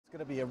It's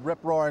going to be a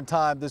rip-roaring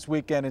time this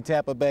weekend in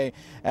Tampa Bay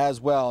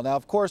as well. Now,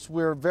 of course,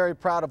 we're very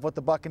proud of what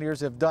the Buccaneers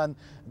have done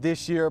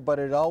this year, but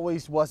it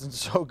always wasn't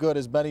so good,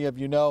 as many of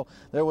you know.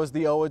 There was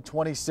the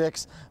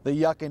 0-26,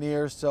 the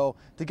Buccaneers. So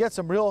to get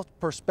some real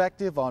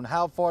perspective on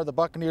how far the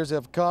Buccaneers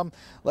have come,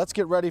 let's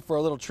get ready for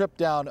a little trip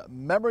down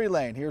memory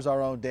lane. Here's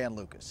our own Dan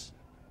Lucas.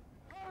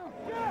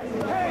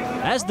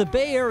 As the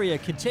Bay Area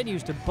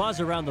continues to buzz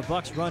around the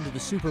Bucs' run to the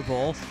Super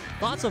Bowl,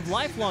 lots of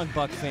lifelong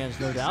Buc fans,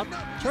 no doubt,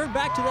 turn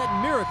back to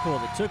that miracle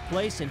that took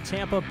place in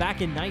Tampa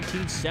back in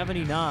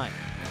 1979.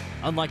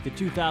 Unlike the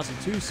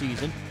 2002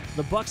 season,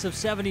 the Bucs of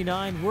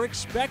 '79 were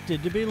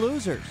expected to be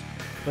losers.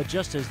 But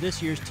just as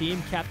this year's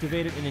team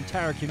captivated an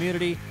entire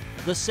community,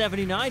 the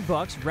 '79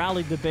 Bucs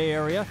rallied the Bay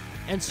Area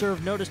and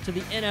served notice to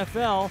the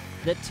NFL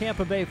that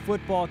Tampa Bay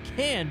football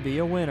can be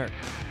a winner.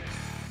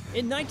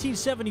 In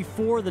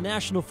 1974, the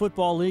National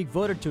Football League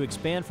voted to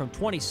expand from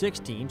 26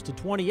 teams to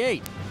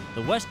 28.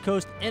 The West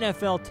Coast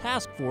NFL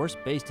Task Force,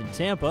 based in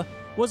Tampa,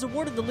 was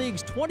awarded the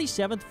league's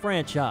 27th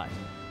franchise.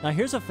 Now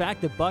here's a fact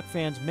that Buc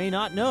fans may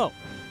not know.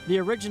 The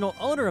original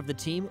owner of the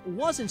team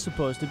wasn't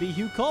supposed to be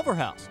Hugh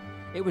Culverhouse.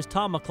 It was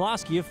Tom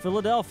McCloskey of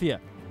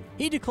Philadelphia.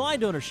 He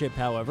declined ownership,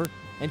 however,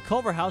 and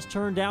Culverhouse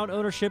turned down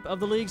ownership of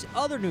the league's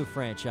other new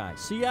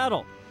franchise,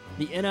 Seattle.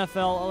 The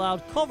NFL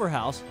allowed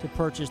Culverhouse to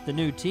purchase the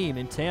new team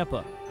in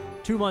Tampa.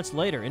 2 months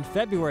later, in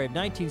February of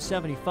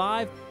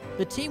 1975,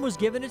 the team was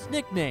given its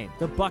nickname,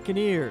 the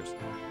Buccaneers.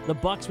 The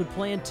Bucs would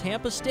play in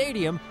Tampa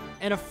Stadium,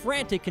 and a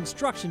frantic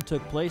construction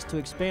took place to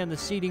expand the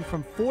seating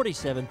from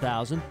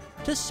 47,000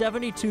 to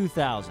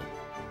 72,000.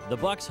 The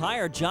Bucs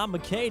hired John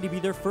McKay to be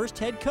their first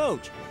head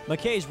coach.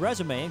 McKay's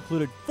resume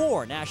included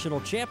 4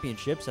 national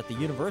championships at the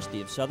University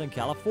of Southern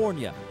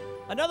California.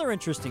 Another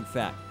interesting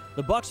fact,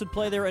 the Bucs would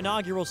play their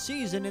inaugural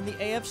season in the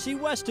AFC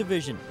West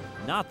Division,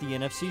 not the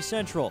NFC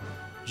Central.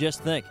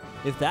 Just think,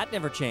 if that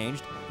never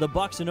changed, the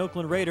Bucs and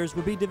Oakland Raiders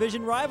would be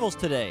division rivals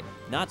today,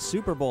 not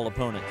Super Bowl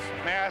opponents.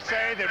 May I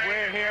say that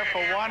we're here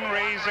for one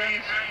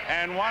reason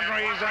and one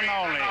reason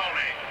only.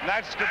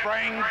 That's to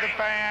bring the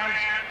fans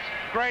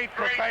great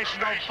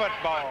professional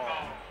football.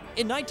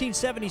 In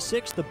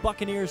 1976, the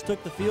Buccaneers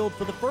took the field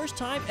for the first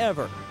time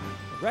ever.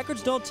 What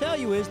records don't tell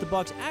you is the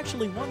Bucs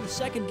actually won the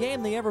second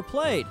game they ever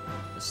played,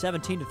 a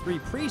 17-3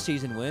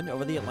 preseason win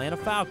over the Atlanta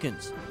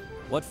Falcons.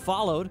 What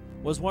followed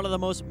was one of the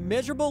most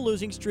miserable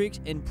losing streaks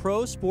in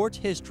pro sports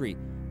history,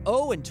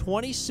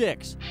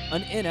 0-26,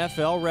 an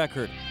NFL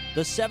record.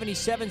 The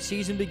 '77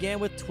 season began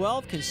with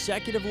 12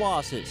 consecutive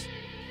losses.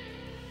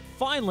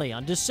 Finally,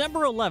 on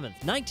December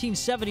 11th,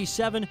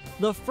 1977,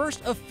 the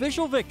first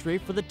official victory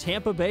for the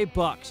Tampa Bay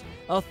Bucs,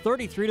 a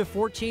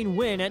 33-14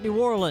 win at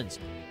New Orleans.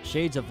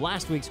 Shades of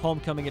last week's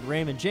homecoming at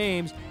Raymond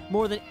James,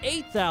 more than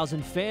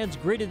 8,000 fans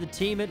greeted the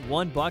team at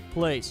One Buc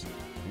Place.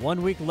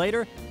 1 week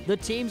later, the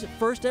team's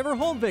first ever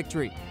home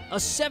victory, a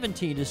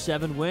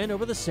 17-7 win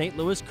over the St.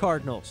 Louis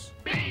Cardinals.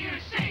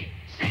 B-U-C-C-A-N-E-E-R-S,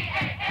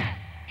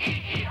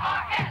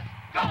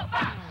 go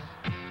Bucs!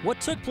 What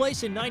took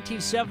place in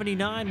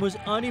 1979 was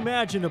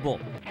unimaginable.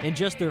 In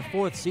just their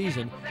 4th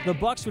season, the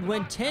Bucs would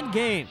win 10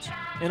 games,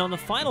 and on the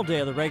final day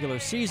of the regular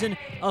season,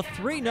 a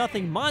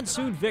 3-0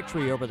 monsoon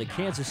victory over the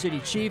Kansas City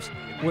Chiefs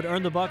would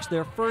earn the Bucs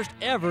their first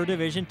ever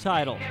division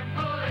title.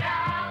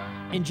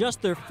 In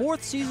just their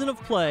 4th season of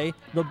play,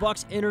 the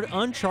Bucs entered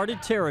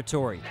uncharted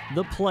territory,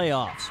 the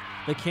playoffs.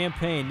 The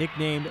campaign,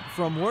 nicknamed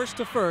From Worst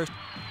to First,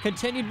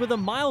 continued with a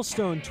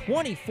milestone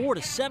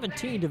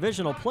 24-17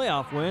 divisional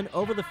playoff win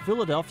over the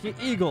Philadelphia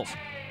Eagles.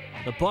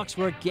 The Bucs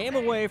were a game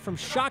away from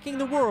shocking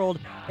the world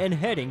and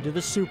heading to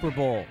the Super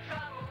Bowl.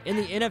 In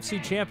the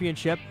NFC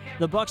Championship,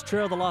 the Bucs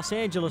trailed the Los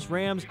Angeles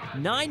Rams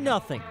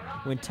 9-0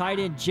 when tight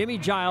end Jimmy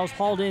Giles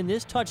hauled in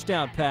this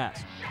touchdown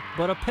pass.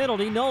 But a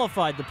penalty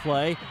nullified the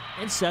play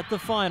and set the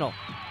final.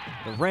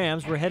 The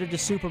Rams were headed to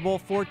Super Bowl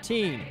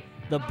XIV.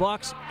 The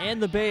Bucs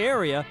and the Bay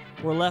Area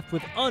were left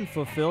with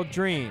unfulfilled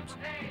dreams.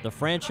 The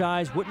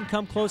franchise wouldn't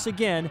come close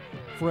again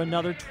for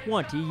another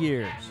 20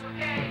 years.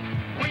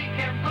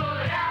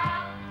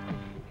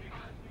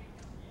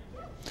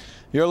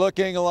 You're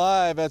looking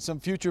live at some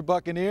future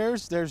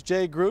Buccaneers. There's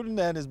Jay Gruden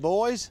and his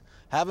boys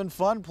having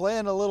fun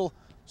playing a little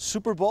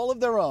Super Bowl of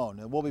their own.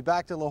 And we'll be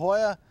back to La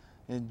Jolla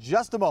in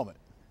just a moment.